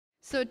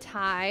So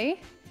Ty,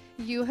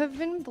 you have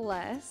been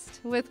blessed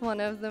with one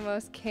of the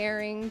most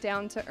caring,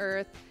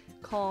 down-to-earth,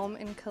 calm,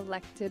 and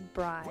collected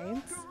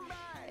brides.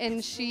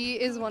 And she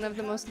is one of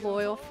the most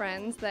loyal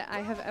friends that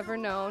I have ever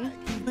known.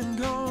 You've been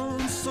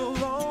gone so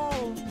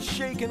long,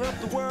 shaking up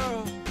the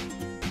world,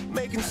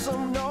 making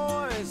some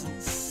noise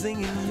and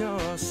singing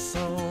your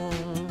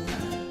song.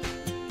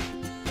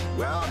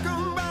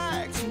 Welcome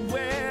back to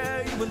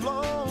where you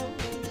belong.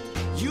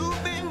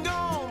 You've been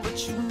gone,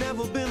 but you've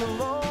never been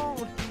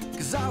alone.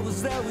 'Cause I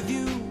was there with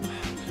you,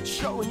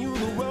 showing you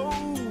the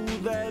road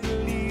that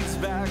leads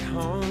back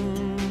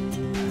home.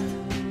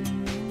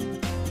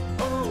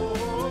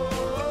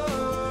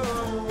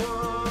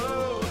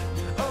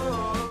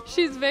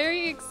 She's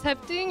very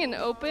accepting and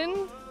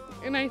open,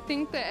 and I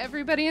think that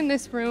everybody in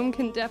this room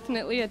can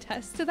definitely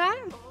attest to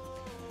that.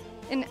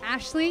 And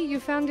Ashley, you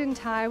found in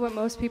Ty what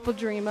most people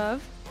dream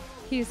of.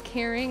 He's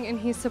caring and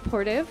he's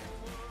supportive,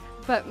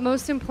 but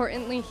most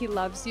importantly, he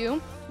loves you.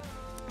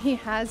 He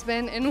has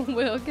been and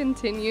will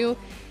continue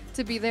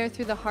to be there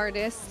through the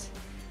hardest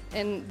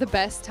and the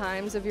best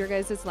times of your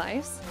guys'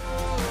 lives.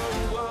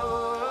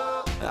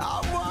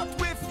 I walked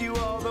with you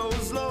all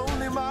those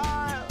lonely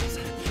miles.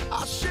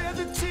 I shared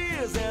the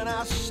tears and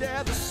I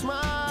shared the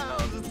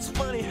smiles. It's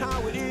funny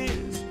how it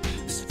is,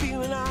 this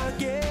feeling I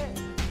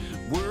get,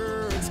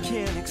 words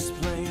can't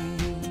explain.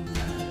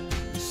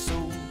 So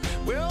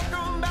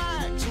welcome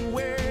back to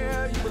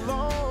where you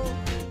belong.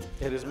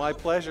 It is my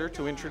pleasure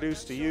to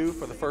introduce to you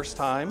for the first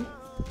time,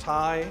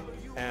 Ty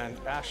and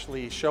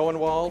Ashley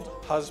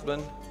Schoenwald,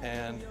 husband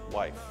and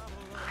wife.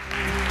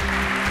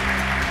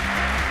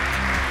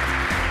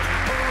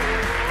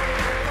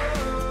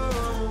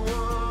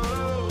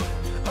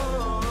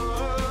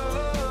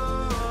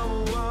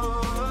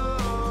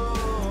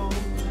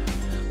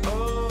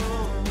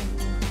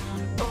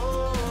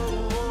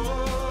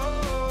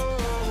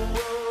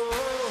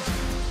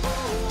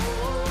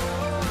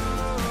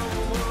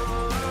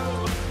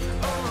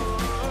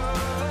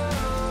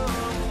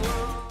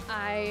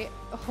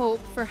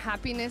 Hope for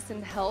happiness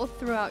and health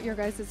throughout your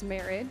guys'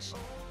 marriage,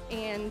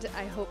 and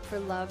I hope for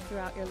love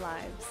throughout your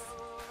lives.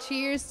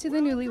 Cheers to the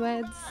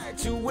newlyweds. Back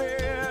to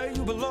where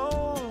you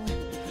belong,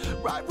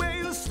 right where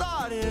you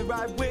started,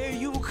 right where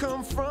you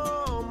come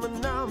from,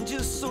 and I'm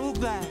just so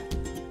glad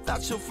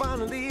that you're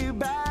finally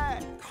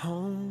back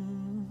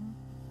home.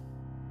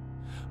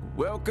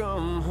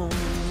 Welcome home.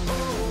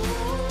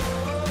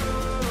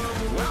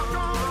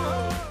 Welcome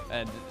home.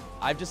 And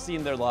I've just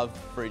seen their love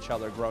for each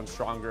other growing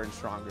stronger and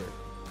stronger,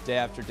 day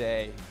after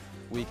day,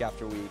 week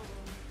after week,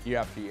 year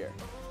after year.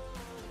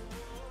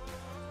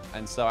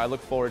 And so I look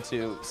forward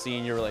to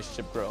seeing your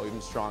relationship grow even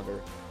stronger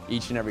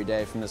each and every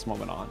day from this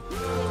moment on.